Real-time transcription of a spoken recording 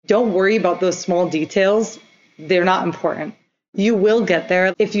don't worry about those small details. They're not important. You will get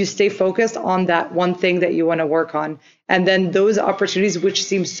there if you stay focused on that one thing that you want to work on. And then those opportunities, which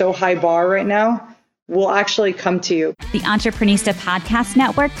seem so high bar right now, will actually come to you. The Entreprenista Podcast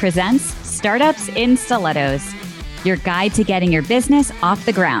Network presents Startups in Stilettos, your guide to getting your business off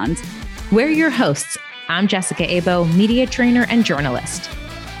the ground. We're your hosts. I'm Jessica Abo, media trainer and journalist.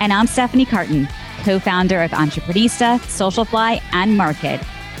 And I'm Stephanie Carton, co-founder of Entreprenista, Socialfly, and Market.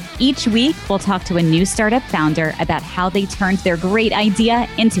 Each week, we'll talk to a new startup founder about how they turned their great idea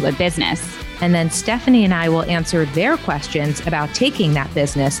into a business. And then Stephanie and I will answer their questions about taking that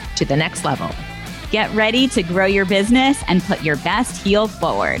business to the next level. Get ready to grow your business and put your best heel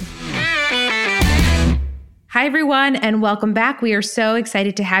forward. Hi, everyone, and welcome back. We are so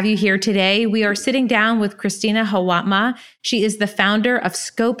excited to have you here today. We are sitting down with Christina Hawatmeh. She is the founder of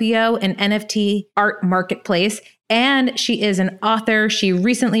Scopio, an NFT art marketplace, and she is an author. She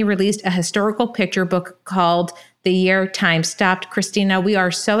recently released a historical picture book called The Year Time Stopped. Christina, we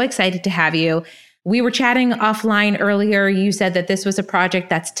are so excited to have you. We were chatting offline earlier. You said that this was a project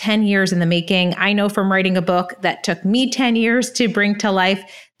that's 10 years in the making. I know from writing a book that took me 10 years to bring to life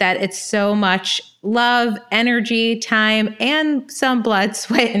that it's so much love, energy, time, and some blood,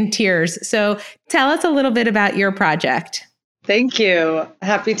 sweat, and tears. So tell us a little bit about your project. Thank you.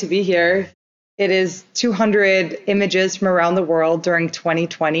 Happy to be here. It is 200 images from around the world during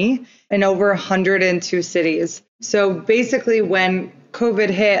 2020 in over 102 cities. So basically when COVID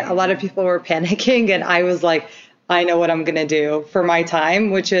hit, a lot of people were panicking and I was like, I know what I'm going to do for my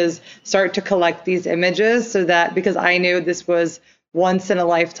time, which is start to collect these images so that because I knew this was once in a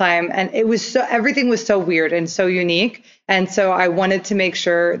lifetime and it was so everything was so weird and so unique. And so I wanted to make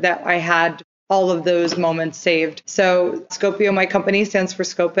sure that I had all of those moments saved. So Scopio, my company, stands for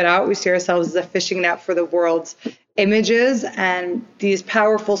Scope It Out. We see ourselves as a fishing net for the world's images. And these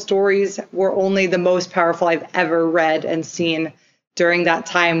powerful stories were only the most powerful I've ever read and seen during that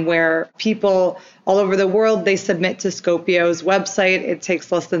time where people all over the world, they submit to Scopio's website. It takes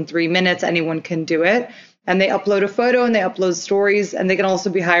less than 3 minutes. Anyone can do it. And they upload a photo and they upload stories. And they can also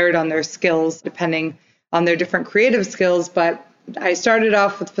be hired on their skills, depending on their different creative skills. But I started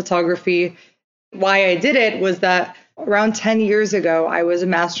off with photography. Why I did it was that around 10 years ago, I was a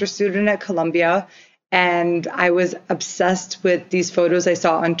master's student at Columbia. And I was obsessed with these photos I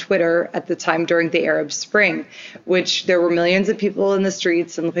saw on Twitter at the time during the Arab Spring, which there were millions of people in the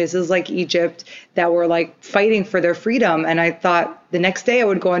streets in places like Egypt that were like fighting for their freedom. And I thought the next day I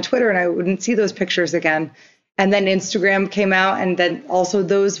would go on Twitter and I wouldn't see those pictures again. And then Instagram came out and then also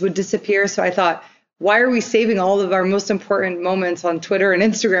those would disappear. So I thought, why are we saving all of our most important moments on Twitter and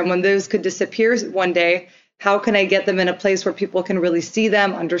Instagram when those could disappear one day? How can I get them in a place where people can really see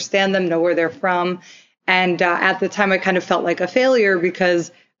them, understand them, know where they're from? And at the time, I kind of felt like a failure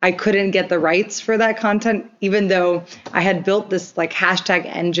because I couldn't get the rights for that content, even though I had built this like hashtag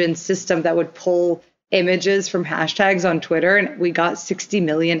engine system that would pull images from hashtags on Twitter. And we got 60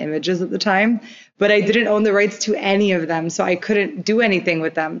 million images at the time, but I didn't own the rights to any of them. So I couldn't do anything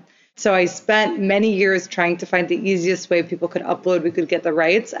with them. So I spent many years trying to find the easiest way people could upload, we could get the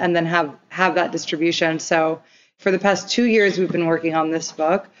rights and then have that distribution. So for the past 2 years, we've been working on this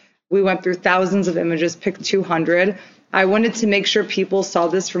book. We went through thousands of images, picked 200. I wanted to make sure people saw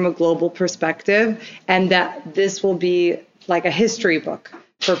this from a global perspective and that this will be like a history book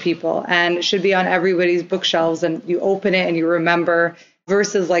for people and it should be on everybody's bookshelves and you open it and you remember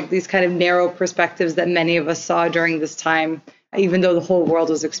versus like these kind of narrow perspectives that many of us saw during this time, even though the whole world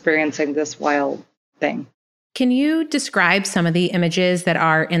was experiencing this wild thing. Can you describe some of the images that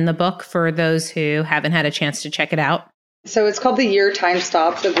are in the book for those who haven't had a chance to check it out? So it's called The Year Time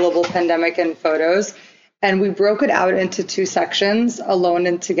Stopped, the global pandemic in photos. And we broke it out into 2 sections, alone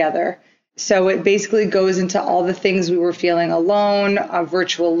and together. So it basically goes into all the things we were feeling alone,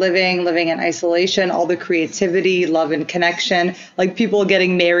 virtual living in isolation, all the creativity, love and connection, like people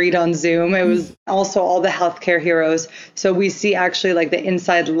getting married on Zoom. It was also all the healthcare heroes. So we see actually like the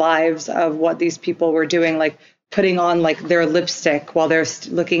inside lives of what these people were doing, like putting on like their lipstick while they're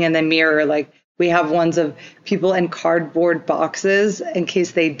looking in the mirror. Like we have ones of people in cardboard boxes in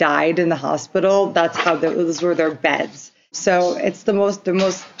case they died in the hospital. That's how those were their beds. So it's the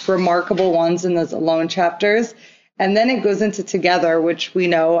most remarkable ones in those alone chapters. And then it goes into together, which we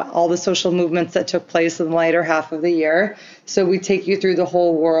know all the social movements that took place in the later half of the year. So we take you through the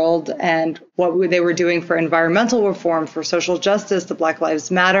whole world and what they were doing for environmental reform, for social justice, the Black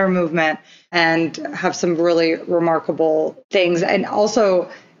Lives Matter movement, and have some really remarkable things. And also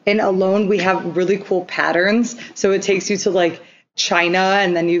in Alone, we have really cool patterns. So it takes you to like China,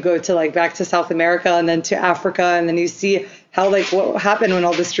 and then you go to like back to South America and then to Africa, and then you see how like what happened when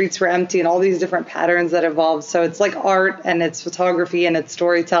all the streets were empty and all these different patterns that evolved. So it's like art and it's photography and it's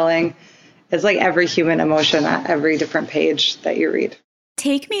storytelling. It's like every human emotion at every different page that you read.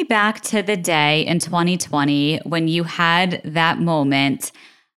 Take me back to the day in 2020 when you had that moment.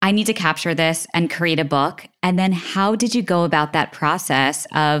 I need to capture this and create a book. And then how did you go about that process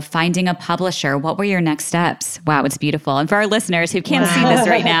of finding a publisher? What were your next steps? Wow, it's beautiful. And for our listeners who can't see this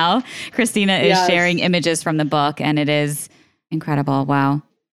right now, Christina is sharing images from the book and it is incredible. Wow.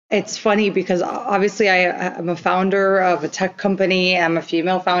 It's funny because obviously I'm a founder of a tech company. I'm a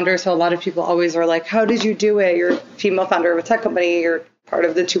female founder. So a lot of people always are like, how did you do it? You're a female founder of a tech company. You're part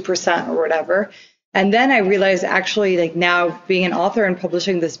of the 2% or whatever. And then I realized actually like now being an author and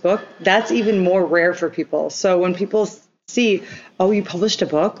publishing this book, that's even more rare for people. So when people see, oh, you published a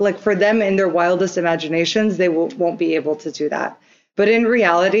book, like for them in their wildest imaginations, they won't be able to do that. But in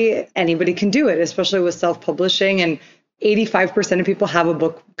reality, anybody can do it, especially with self-publishing. And 85% of people have a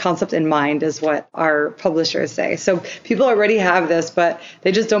book concept in mind is what our publishers say. So people already have this, but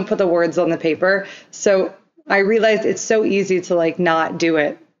they just don't put the words on the paper. So I realized it's so easy to like not do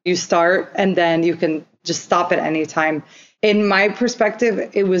it. You start and then you can just stop at any time. In my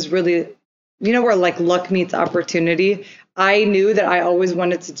perspective, it was really, where like luck meets opportunity. I knew that I always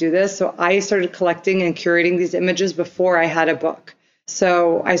wanted to do this. So I started collecting and curating these images before I had a book.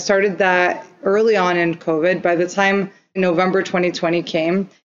 So I started that early on in COVID. By the time November 2020 came,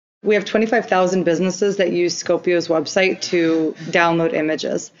 we have 25,000 businesses that use Scopio's website to download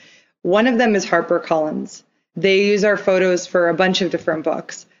images. One of them is HarperCollins. They use our photos for a bunch of different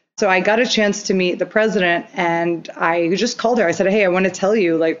books. So I got a chance to meet the president and I just called her. I said, hey, I want to tell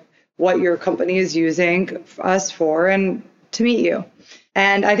you like what your company is using us for and to meet you.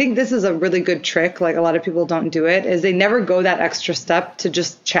 And I think this is a really good trick. Like a lot of people don't do it is they never go that extra step to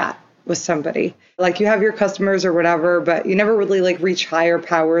just chat with somebody. Like you have your customers or whatever, but you never really like reach higher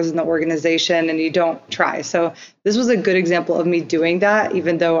powers in the organization and you don't try. So this was a good example of me doing that,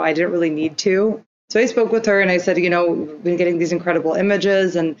 even though I didn't really need to. So I spoke with her and I said, we've been getting these incredible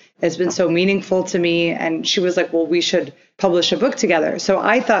images and it's been so meaningful to me. And she was like, well, we should publish a book together. So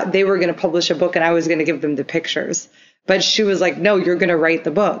I thought they were going to publish a book and I was going to give them the pictures. But she was like, no, you're going to write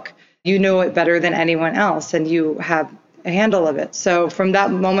the book. You know it better than anyone else and you have a handle of it. So from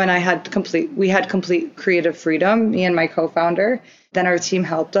that moment, we had complete creative freedom, me and my co-founder. Then our team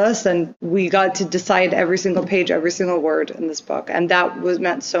helped us and we got to decide every single page, every single word in this book. And that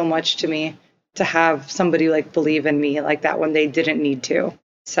meant so much to me. To have somebody like believe in me like that when they didn't need to.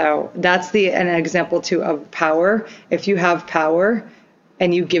 So that's an example too of power. If you have power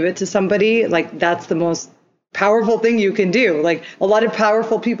and you give it to somebody, like that's the most powerful thing you can do. Like a lot of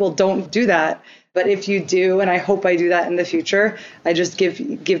powerful people don't do that. But if you do, and I hope I do that in the future, I just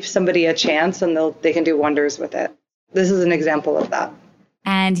give somebody a chance and they can do wonders with it. This is an example of that.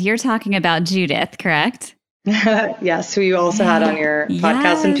 And you're talking about Judith, correct? Yes, who you also had on your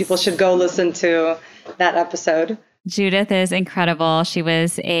podcast, and people should go listen to that episode. Judith is incredible. She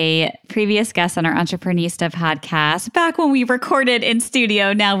was a previous guest on our Entreprenista podcast back when we recorded in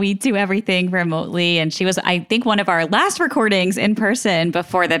studio. Now we do everything remotely. And she was, I think, one of our last recordings in person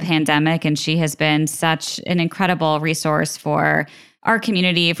before the pandemic. And she has been such an incredible resource for our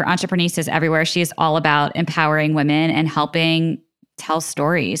community, for entrepreneurs everywhere. She is all about empowering women and helping tell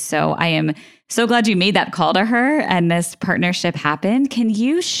stories. So I am so glad you made that call to her and this partnership happened. Can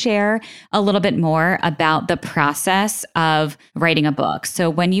you share a little bit more about the process of writing a book? So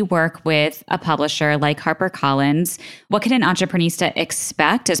when you work with a publisher like HarperCollins, what can an Entreprenista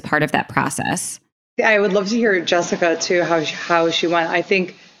expect as part of that process? I would love to hear Jessica too, how she went. I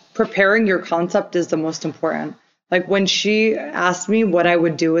think preparing your concept is the most important. Like when she asked me what I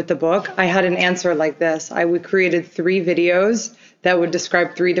would do with the book, I had an answer like this. We created 3 videos that would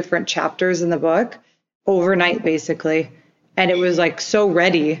describe 3 different chapters in the book overnight, basically. And it was like so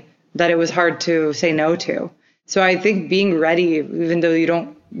ready that it was hard to say no to. So I think being ready, even though you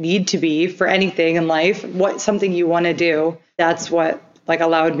don't need to be for anything in life, something you want to do, that's what like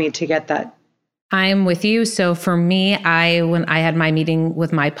allowed me to get that. I'm with you. So for me, when I had my meeting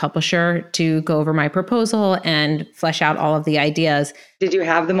with my publisher to go over my proposal and flesh out all of the ideas. Did you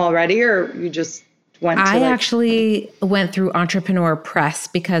have them already or you just went to I actually went through Entrepreneur Press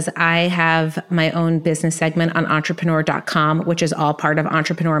because I have my own business segment on entrepreneur.com, which is all part of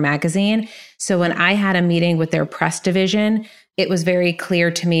Entrepreneur Magazine. So when I had a meeting with their press division, it was very clear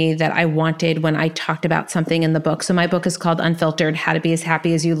to me that I wanted when I talked about something in the book. So my book is called Unfiltered, How to Be as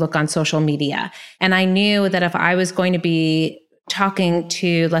Happy as You Look on Social Media. And I knew that if I was going to be talking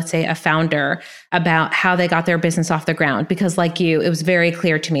to, let's say, a founder about how they got their business off the ground, because like you, it was very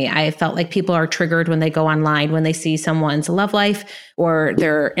clear to me. I felt like people are triggered when they go online, when they see someone's love life or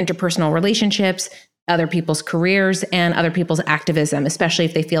their interpersonal relationships, other people's careers, and other people's activism, especially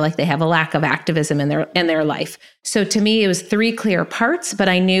if they feel like they have a lack of activism in their life. So to me, it was 3 clear parts, but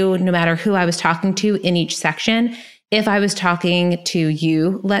I knew no matter who I was talking to in each section, if I was talking to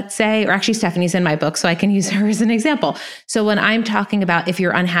you, let's say, or actually Stephanie's in my book, so I can use her as an example. So when I'm talking about if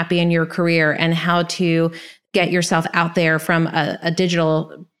you're unhappy in your career and how to get yourself out there from a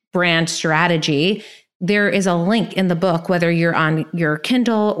digital brand strategy, there is a link in the book, whether you're on your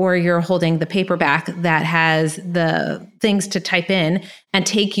Kindle or you're holding the paperback, that has the things to type in and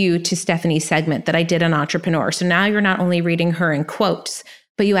take you to Stephanie's segment that I did on Entrepreneur. So now you're not only reading her in quotes,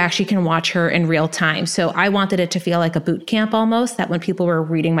 but you actually can watch her in real time. So I wanted it to feel like a boot camp almost, that when people were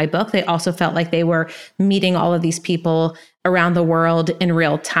reading my book, they also felt like they were meeting all of these people around the world in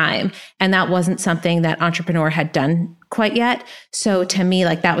real time. And that wasn't something that Entrepreneur had done quite yet. So to me,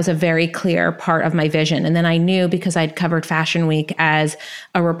 like that was a very clear part of my vision. And then I knew, because I'd covered Fashion Week as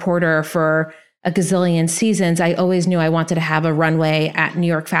a reporter for a gazillion seasons, I always knew I wanted to have a runway at New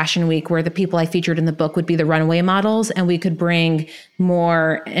York Fashion Week where the people I featured in the book would be the runway models, and we could bring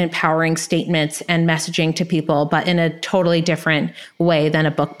more empowering statements and messaging to people, but in a totally different way than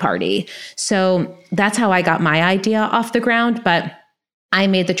a book party. So that's how I got my idea off the ground. But I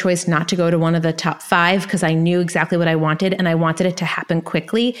made the choice not to go to one of the top 5 because I knew exactly what I wanted, and I wanted it to happen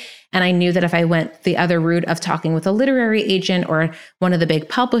quickly. And I knew that if I went the other route of talking with a literary agent or one of the big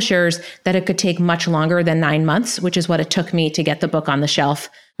publishers, that it could take much longer than 9 months, which is what it took me to get the book on the shelf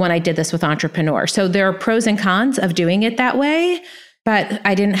when I did this with Entrepreneur. So there are pros and cons of doing it that way. But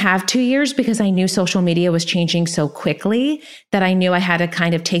I didn't have 2 years because I knew social media was changing so quickly that I knew I had to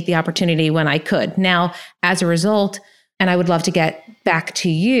kind of take the opportunity when I could. Now, as a result, and I would love to get back to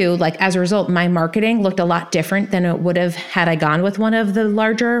you, like as a result, my marketing looked a lot different than it would have had I gone with one of the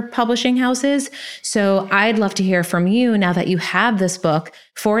larger publishing houses. So I'd love to hear from you now that you have this book.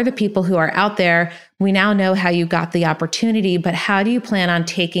 For the people who are out there, we now know how you got the opportunity, but how do you plan on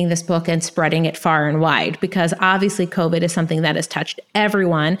taking this book and spreading it far and wide? Because obviously COVID is something that has touched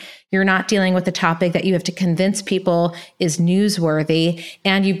everyone. You're not dealing with a topic that you have to convince people is newsworthy.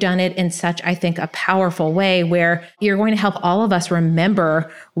 And you've done it in such, I think, a powerful way where you're going to help all of us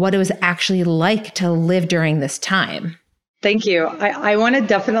remember what it was actually like to live during this time. Thank you. I want to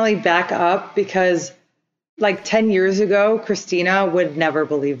definitely back up because like 10 years ago, Christina would never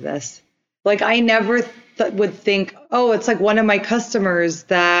believe this. Like I never would think, oh, it's like one of my customers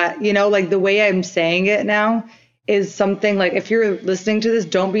that, like the way I'm saying it now is something like, if you're listening to this,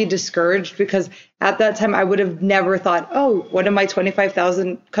 don't be discouraged, because at that time I would have never thought, oh, one of my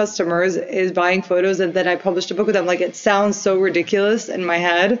 25,000 customers is buying photos and then I published a book with them. Like it sounds so ridiculous in my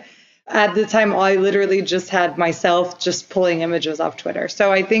head. At the time, I literally just had myself just pulling images off Twitter.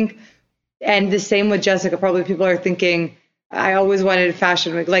 So I think, and the same with Jessica, probably people are thinking, I always wanted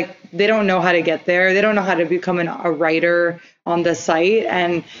Fashion Week. Like they don't know how to get there. They don't know how to become a writer on the site.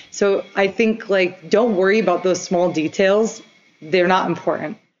 And so I think like, don't worry about those small details. They're not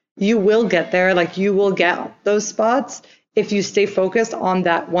important. You will get there. Like you will get those spots if you stay focused on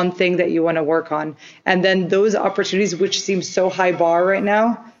that one thing that you want to work on. And then those opportunities, which seem so high bar right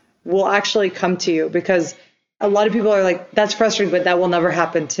now, will actually come to you, because a lot of people are like, that's frustrating, but that will never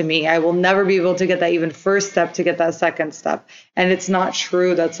happen to me. I will never be able to get that even first step to get that second step. And it's not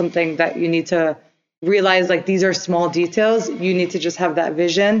true. That's something that you need to realize, like these are small details. You need to just have that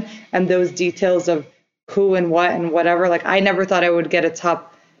vision and those details of who and what and whatever. Like I never thought I would get a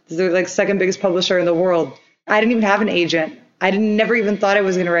top, they're like second biggest publisher in the world. I didn't even have an agent. Never even thought I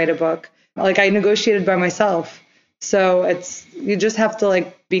was going to write a book. Like I negotiated by myself. So you just have to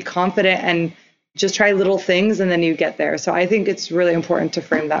like be confident and just try little things and then you get there. So I think it's really important to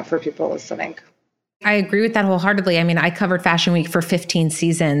frame that for people listening. I agree with that wholeheartedly. I mean, I covered Fashion Week for 15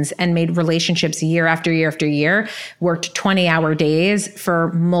 seasons and made relationships year after year after year, worked 20-hour days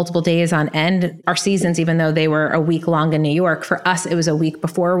for multiple days on end. Our seasons, even though they were a week long in New York, for us, it was a week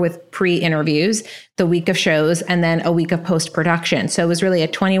before with pre-interviews, the week of shows, and then a week of post-production. So it was really a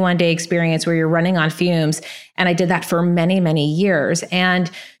 21-day experience where you're running on fumes. And I did that for many, many years.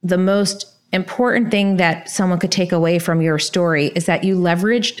 And the most important thing that someone could take away from your story is that you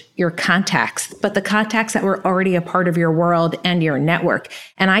leveraged your contacts, but the contacts that were already a part of your world and your network.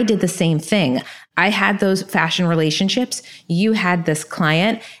 And I did the same thing. I had those fashion relationships. You had this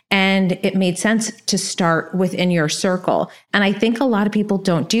client, and it made sense to start within your circle. And I think a lot of people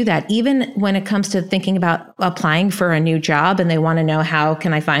don't do that. Even when it comes to thinking about applying for a new job and they want to know, how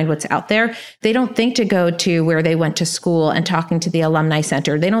can I find what's out there? They don't think to go to where they went to school and talking to the alumni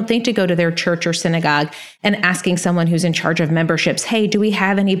center. They don't think to go to their church or synagogue and asking someone who's in charge of memberships, hey, do we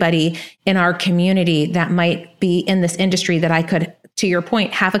have anybody in our community that might be in this industry that I could, to your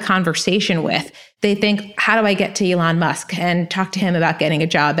point, have a conversation with? They think, how do I get to Elon Musk and talk to him about getting a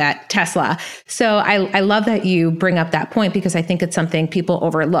job at Tesla? So I love that you bring up that point, because I think it's something people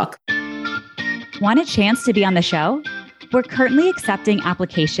overlook. Want a chance to be on the show? We're currently accepting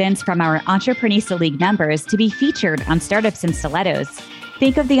applications from our Entreprenista League members to be featured on Startups and Stilettos.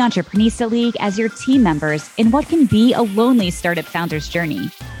 Think of the Entreprenista League as your team members in what can be a lonely startup founder's journey.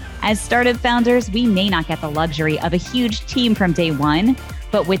 As startup founders, we may not get the luxury of a huge team from day one,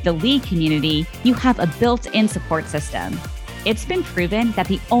 but with the League community, you have a built-in support system. It's been proven that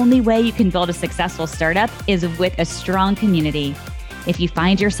the only way you can build a successful startup is with a strong community. If you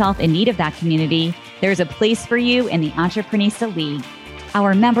find yourself in need of that community, there's a place for you in the Entreprenista League.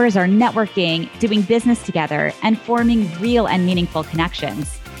 Our members are networking, doing business together, and forming real and meaningful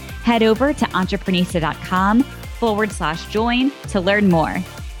connections. Head over to entreprenista.com/join to learn more.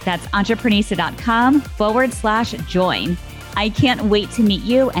 That's entreprenista.com/join. I can't wait to meet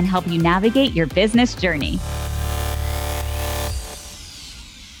you and help you navigate your business journey.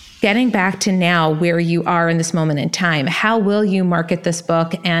 Getting back to now, where you are in this moment in time, how will you market this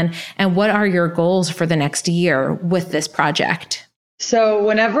book, and what are your goals for the next year with this project? So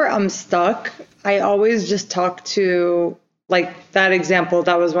whenever I'm stuck, I always just talk to, like that example,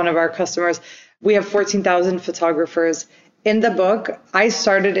 that was one of our customers. We have 14,000 photographers. In the book, I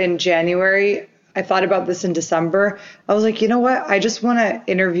started in January. I thought about this in December. I was like, you know what? I just want to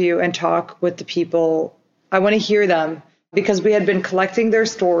interview and talk with the people. I want to hear them, because we had been collecting their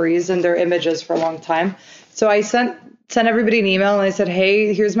stories and their images for a long time. So I sent everybody an email and I said,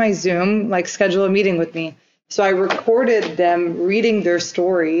 hey, here's my Zoom, like schedule a meeting with me. So I recorded them reading their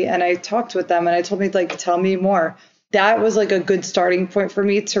story and I talked with them and I told me, like, tell me more. That was like a good starting point for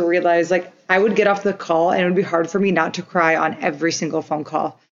me to realize, like, I would get off the call and it would be hard for me not to cry on every single phone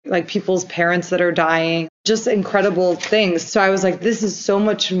call. Like people's parents that are dying, just incredible things. So I was like, this is so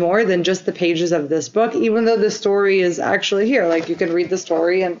much more than just the pages of this book, even though the story is actually here. Like you can read the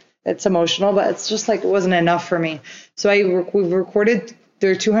story and it's emotional, but it's just like, it wasn't enough for me. So we recorded,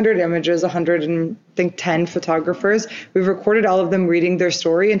 there are 200 images, 110 photographers. We've recorded all of them reading their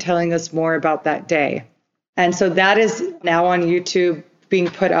story and telling us more about that day. And so that is now on YouTube, being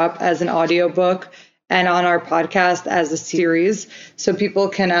put up as an audiobook, and on our podcast as a series. So people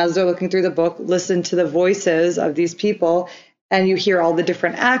can, as they're looking through the book, listen to the voices of these people, and you hear all the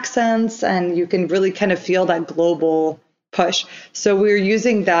different accents, and you can really kind of feel that global push. So we're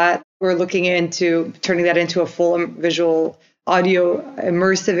using that. We're looking into turning that into a full visual audio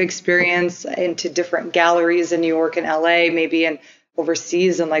immersive experience into different galleries in New York and LA, maybe in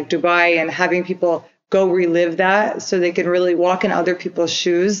overseas and like Dubai, and having people go relive that so they can really walk in other people's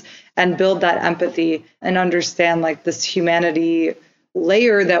shoes and build that empathy and understand like this humanity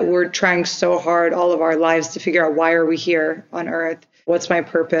layer that we're trying so hard all of our lives to figure out. Why are we here on earth? What's my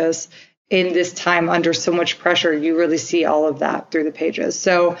purpose? In this time under so much pressure, you really see all of that through the pages.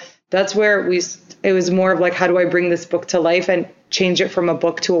 So that's where it was more of like, how do I bring this book to life and change it from a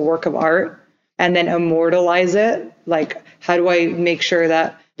book to a work of art and then immortalize it? Like, how do I make sure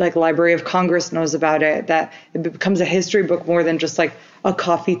that like Library of Congress knows about it, that it becomes a history book more than just like a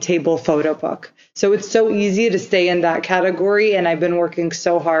coffee table photo book? So it's so easy to stay in that category. And I've been working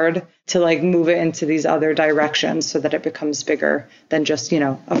so hard to like move it into these other directions so that it becomes bigger than just,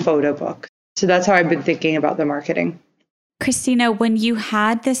 a photo book. So that's how I've been thinking about the marketing. Christina, when you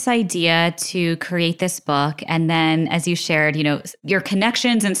had this idea to create this book, and then as you shared, your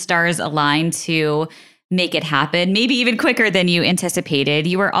connections and stars aligned to make it happen, maybe even quicker than you anticipated,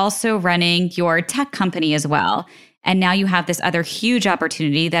 you were also running your tech company as well. And now you have this other huge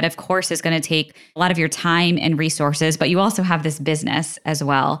opportunity that, of course, is going to take a lot of your time and resources, but you also have this business as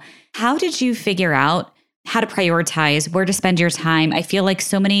well. How did you figure out how to prioritize, where to spend your time? I feel like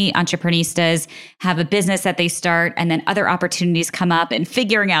so many entreprenistas have a business that they start and then other opportunities come up, and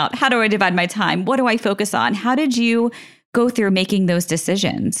figuring out, how do I divide my time? What do I focus on? How did you go through making those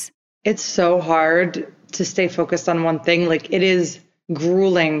decisions? It's so hard to stay focused on one thing. Like, it is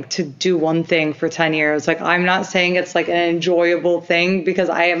grueling to do one thing for 10 years. Like, I'm not saying it's like an enjoyable thing, because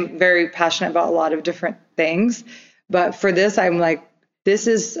I am very passionate about a lot of different things. But for this, I'm like,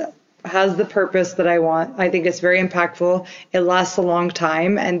 has the purpose that I want. I think it's very impactful. It lasts a long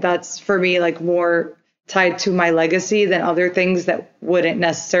time. And that's for me, like more tied to my legacy than other things that wouldn't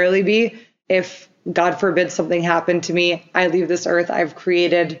necessarily be. If God forbid something happened to me, I leave this earth, I've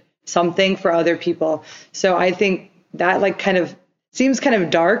created something for other people. So I think that like kind of seems kind of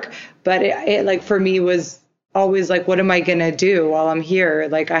dark, but it like for me was always like, what am I going to do while I'm here?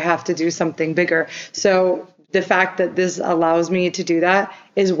 Like I have to do something bigger. So the fact that this allows me to do that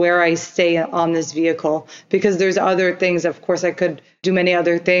is where I stay on this vehicle, because there's other things. Of course, I could do many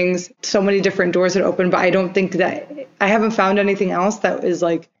other things. So many different doors would open, but I don't think that I haven't found anything else that is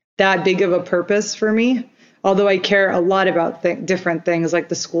like that big of a purpose for me. Although I care a lot about different things, like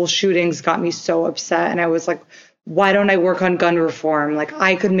the school shootings got me so upset. And I was like, why don't I work on gun reform? Like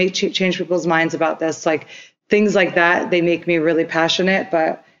I could change people's minds about this. Like things like that, they make me really passionate.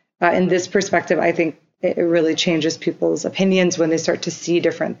 But in this perspective, I think it really changes people's opinions when they start to see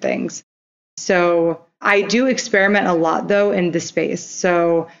different things. So I do experiment a lot, though, in this space.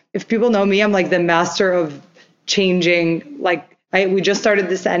 So if people know me, I'm like the master of changing. Like we just started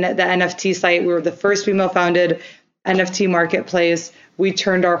the NFT site. We were the first female-founded NFT marketplace. We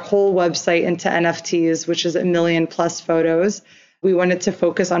turned our whole website into NFTs, which is 1 million+ photos. We wanted to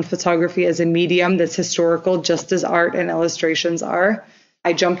focus on photography as a medium that's historical, just as art and illustrations are.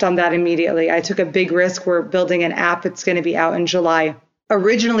 I jumped on that immediately. I took a big risk. We're building an app. It's going to be out in July.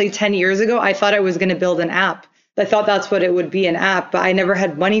 Originally, 10 years ago, I thought I was going to build an app. I thought that's what it would be, an app, but I never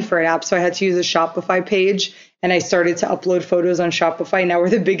had money for an app. So I had to use a Shopify page, and I started to upload photos on Shopify. Now we're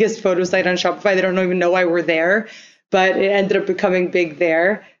the biggest photo site on Shopify. They don't even know why we're there, but it ended up becoming big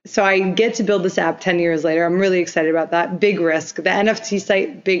there. So I get to build this app 10 years later. I'm really excited about that. Big risk. The NFT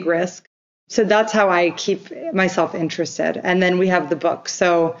site, big risk. So that's how I keep myself interested. And then we have the book.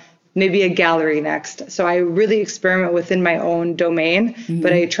 So maybe a gallery next. So I really experiment within my own domain,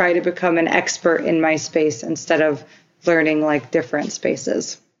 but I try to become an expert in my space instead of learning like different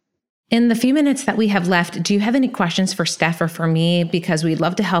spaces. In the few minutes that we have left, do you have any questions for Steph or for me? Because we'd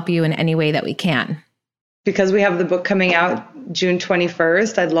love to help you in any way that we can. Because we have the book coming out June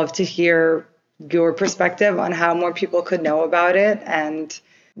 21st, I'd love to hear your perspective on how more people could know about it, and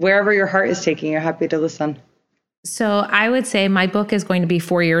wherever your heart is taking you, happy to listen. So I would say my book is going to be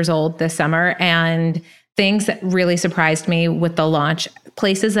 4 years old this summer, and things that really surprised me with the launch,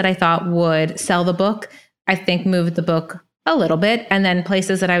 places that I thought would sell the book, I think moved the book a little bit. And then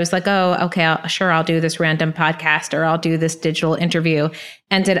places that I was like, oh, okay, I'll do this random podcast or I'll do this digital interview,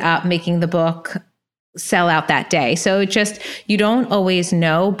 ended up making the book sell out that day. So you don't always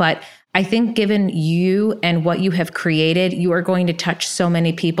know, but I think given you and what you have created, you are going to touch so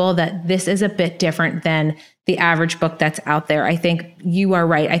many people that this is a bit different than the average book that's out there. I think you are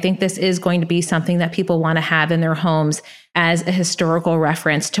right. I think this is going to be something that people want to have in their homes as a historical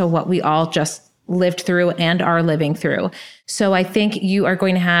reference to what we all just lived through and are living through. So I think you are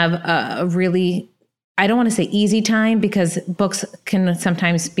going to have a really, I don't want to say easy time, because books can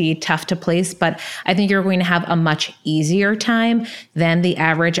sometimes be tough to place, but I think you're going to have a much easier time than the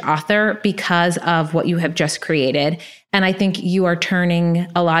average author because of what you have just created. And I think you are turning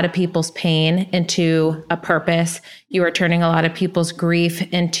a lot of people's pain into a purpose. You are turning a lot of people's grief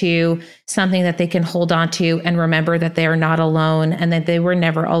into something that they can hold on to and remember that they are not alone and that they were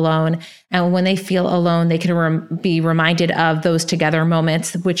never alone. And when they feel alone, they can be reminded of those together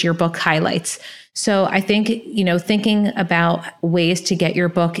moments, which your book highlights. So I think, thinking about ways to get your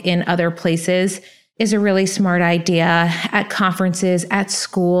book in other places is a really smart idea, at conferences, at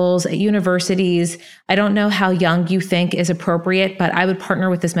schools, at universities. I don't know how young you think is appropriate, but I would partner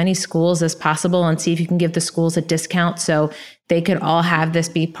with as many schools as possible and see if you can give the schools a discount so they could all have this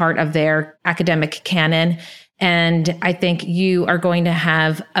be part of their academic canon. And I think you are going to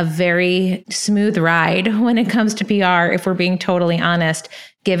have a very smooth ride when it comes to PR, if we're being totally honest,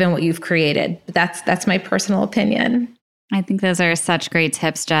 given what you've created. That's my personal opinion. I think those are such great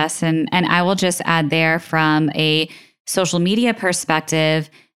tips, Jess. And I will just add there, from a social media perspective,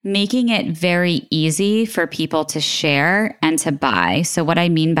 making it very easy for people to share and to buy. So what I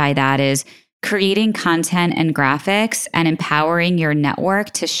mean by that is creating content and graphics and empowering your network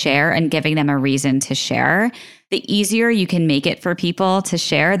to share and giving them a reason to share. The easier you can make it for people to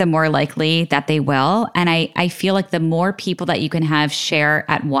share, the more likely that they will. And I feel like the more people that you can have share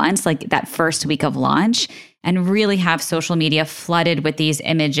at once, like that first week of launch, and really have social media flooded with these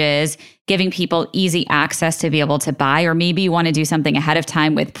images, giving people easy access to be able to buy, or maybe you want to do something ahead of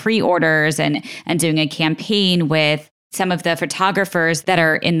time with pre-orders and doing a campaign with some of the photographers that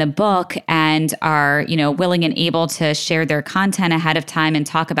are in the book and are, willing and able to share their content ahead of time and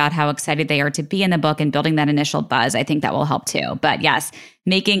talk about how excited they are to be in the book and building that initial buzz, I think that will help too. But yes,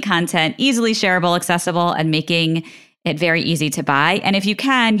 making content easily shareable, accessible, and making it very easy to buy. And if you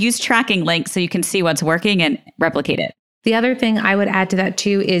can, use tracking links so you can see what's working and replicate it. The other thing I would add to that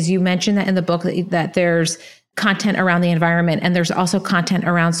too is you mentioned that in the book that there's content around the environment and there's also content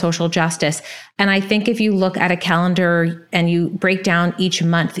around social justice. And I think if you look at a calendar and you break down each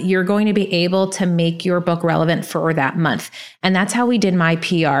month, you're going to be able to make your book relevant for that month. And that's how we did my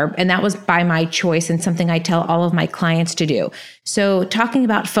PR. And that was by my choice and something I tell all of my clients to do. So talking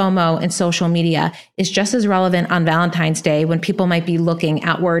about FOMO and social media is just as relevant on Valentine's Day when people might be looking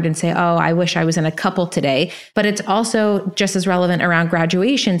outward and say, oh, I wish I was in a couple today. But it's also just as relevant around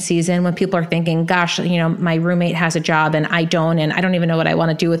graduation season when people are thinking, gosh, my roommate has a job and I don't even know what I want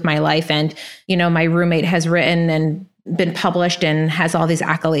to do with my life. And, my roommate has written and been published and has all these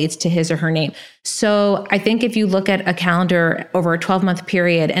accolades to his or her name. So I think if you look at a calendar over a 12-month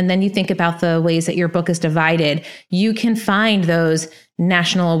period, and then you think about the ways that your book is divided, you can find those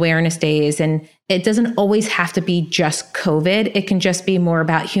national awareness days. And it doesn't always have to be just COVID. It can just be more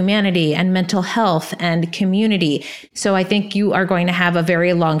about humanity and mental health and community. So I think you are going to have a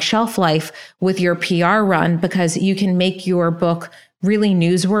very long shelf life with your PR run because you can make your book really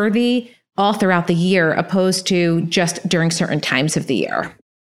newsworthy all throughout the year, opposed to just during certain times of the year.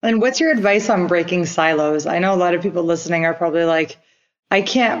 And what's your advice on breaking silos? I know a lot of people listening are probably like, I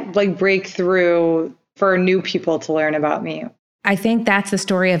can't break through for new people to learn about me. I think that's the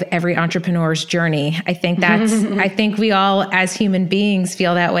story of every entrepreneur's journey. I think we all as human beings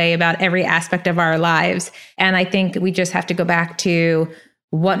feel that way about every aspect of our lives. And I think we just have to go back to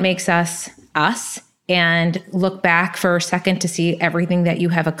what makes us us and look back for a second to see everything that you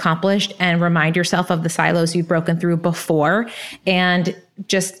have accomplished and remind yourself of the silos you've broken through before and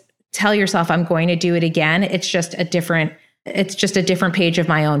just tell yourself, I'm going to do it again. It's just a different page of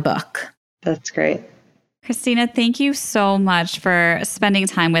my own book. That's great. Christina, thank you so much for spending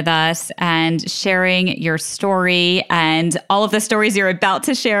time with us and sharing your story and all of the stories you're about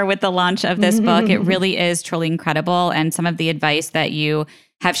to share with the launch of this book. It really is truly incredible. And some of the advice that you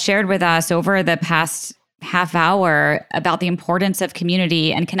have shared with us over the past half hour about the importance of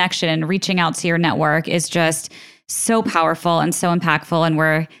community and connection and reaching out to your network is just so powerful and so impactful. And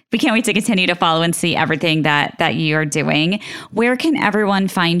we can't wait to continue to follow and see everything that you're doing. Where can everyone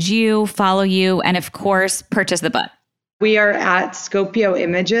find you, follow you, and of course, purchase the book? We are at Scopio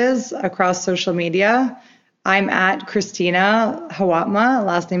Images across social media. I'm at Christina Hawatmeh,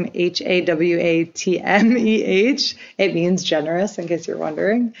 last name Hawatmeh. It means generous, in case you're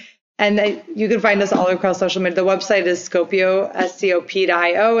wondering. And you can find us all across social media. The website is Scopio,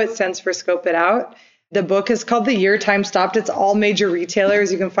 SCOP.io. It stands for Scope It Out. The book is called The Year Time Stopped. It's all major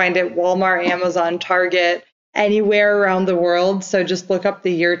retailers. You can find it Walmart, Amazon, Target, anywhere around the world. So just look up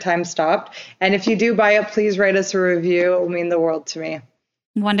The Year Time Stopped. And if you do buy it, please write us a review. It will mean the world to me.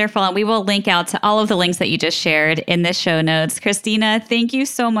 Wonderful. And we will link out to all of the links that you just shared in the show notes. Christina, thank you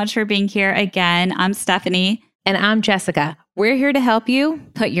so much for being here again. I'm Stephanie. And I'm Jessica. We're here to help you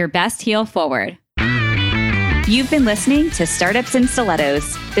put your best heel forward. You've been listening to Startups in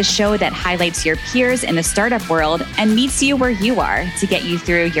Stilettos, the show that highlights your peers in the startup world and meets you where you are to get you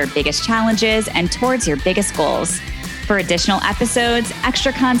through your biggest challenges and towards your biggest goals. For additional episodes,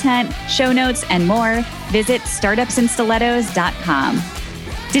 extra content, show notes, and more, visit startupsinstilettos.com.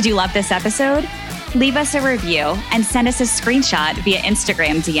 Did you love this episode? Leave us a review and send us a screenshot via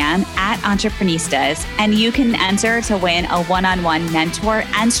Instagram DM at Entreprenistas, and you can enter to win a one-on-one mentor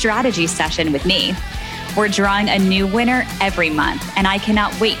and strategy session with me. We're drawing a new winner every month, and I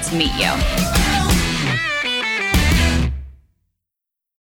cannot wait to meet you.